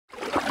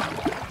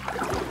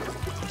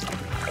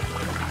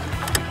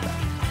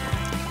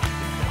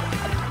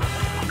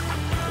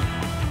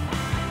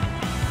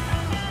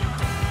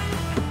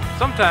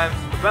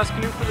sometimes the best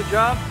canoe for the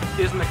job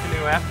isn't a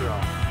canoe after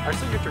all. Our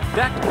signature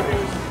decked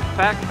canoes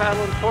pack,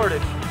 paddle, and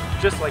portage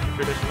just like a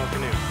traditional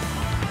canoe.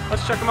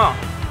 Let's check them out.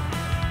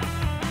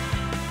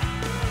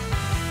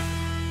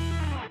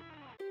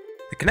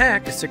 The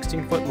Canak is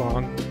 16 foot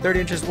long, 30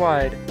 inches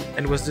wide,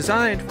 and was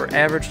designed for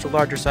average to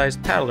larger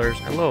sized paddlers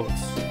and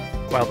loads,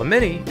 while the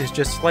Mini is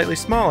just slightly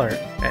smaller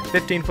at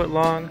 15 foot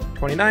long,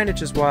 29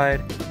 inches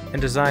wide,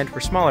 and designed for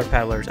smaller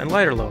paddlers and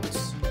lighter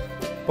loads.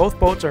 Both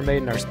boats are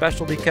made in our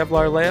specialty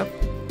Kevlar layup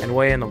and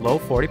weigh in the low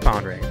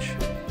 40-pound range.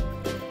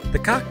 The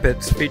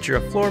cockpits feature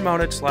a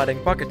floor-mounted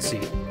sliding bucket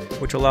seat,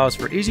 which allows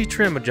for easy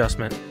trim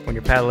adjustment when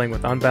you're paddling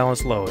with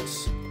unbalanced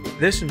loads.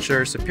 This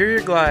ensures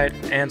superior glide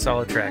and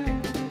solid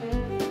tracking.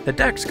 The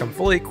decks come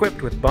fully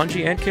equipped with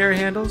bungee and carry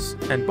handles,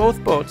 and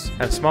both boats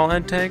have small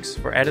end tanks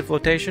for added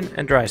flotation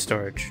and dry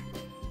storage.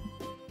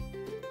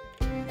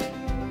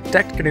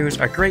 Decked canoes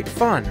are great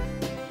fun.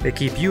 They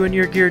keep you and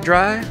your gear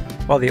dry,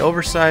 while the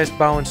oversized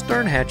bow and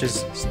stern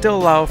hatches still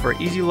allow for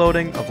easy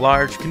loading of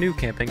large canoe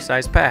camping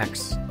sized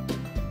packs.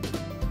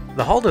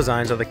 The hull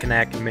designs of the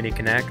Canak and Mini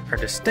Canak are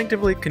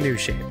distinctively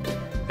canoe-shaped.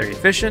 They're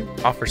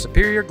efficient, offer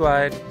superior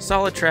glide,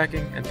 solid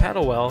tracking, and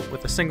paddle well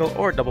with a single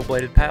or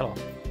double-bladed paddle.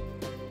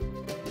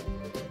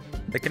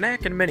 The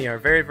Canak and Mini are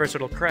very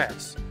versatile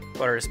crafts,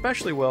 but are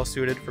especially well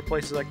suited for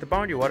places like the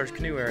Boundary Waters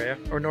Canoe Area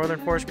or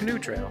Northern Forest Canoe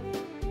Trail,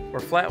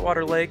 where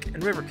flatwater lake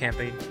and river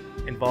camping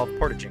involve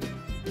portaging.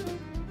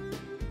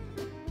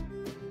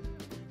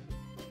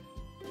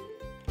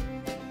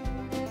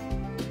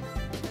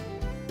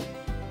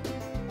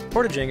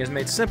 Portaging is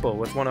made simple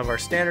with one of our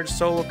standard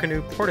solo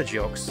canoe portage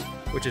yokes,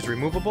 which is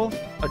removable,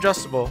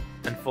 adjustable,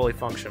 and fully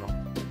functional.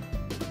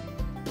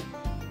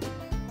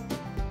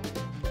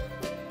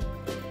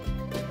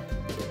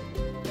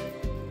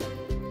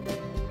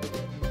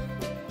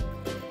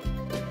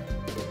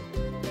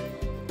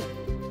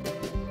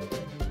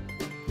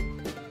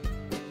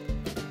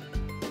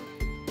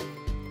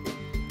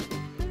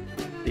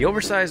 The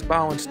oversized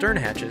bow and stern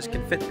hatches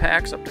can fit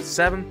packs up to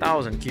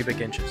 7,000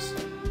 cubic inches.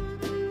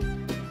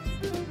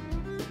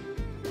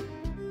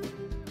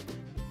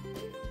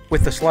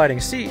 With the sliding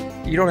seat,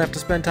 you don't have to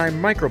spend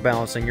time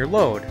microbalancing your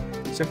load.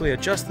 Simply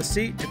adjust the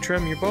seat to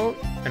trim your boat,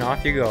 and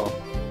off you go.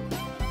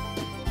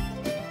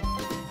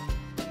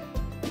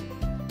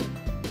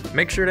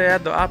 Make sure to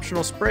add the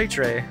optional spray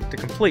tray to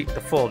complete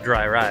the full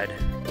dry ride.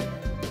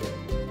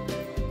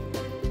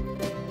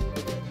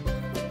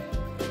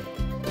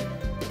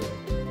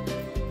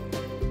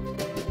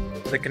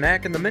 The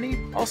Canak and the Mini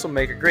also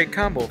make a great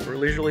combo for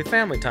leisurely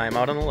family time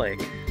out on the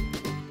lake.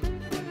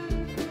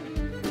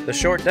 The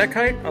short deck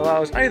height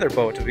allows either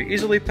boat to be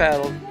easily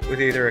paddled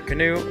with either a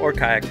canoe or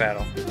kayak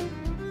paddle.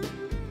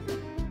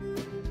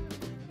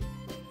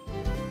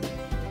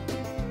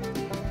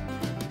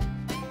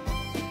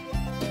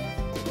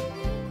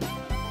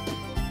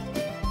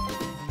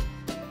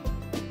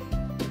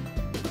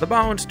 The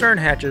bow and stern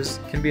hatches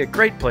can be a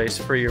great place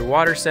for your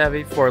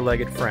water-savvy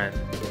four-legged friend.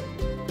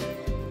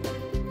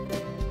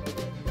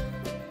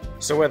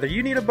 So whether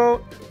you need a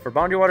boat for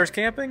Boundary Waters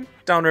camping,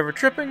 downriver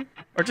tripping,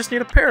 or just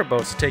need a pair of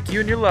boats to take you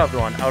and your loved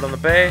one out on the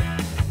bay,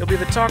 you'll be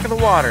the talk of the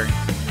water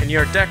in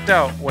your decked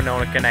out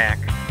Wenonah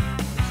Canoe.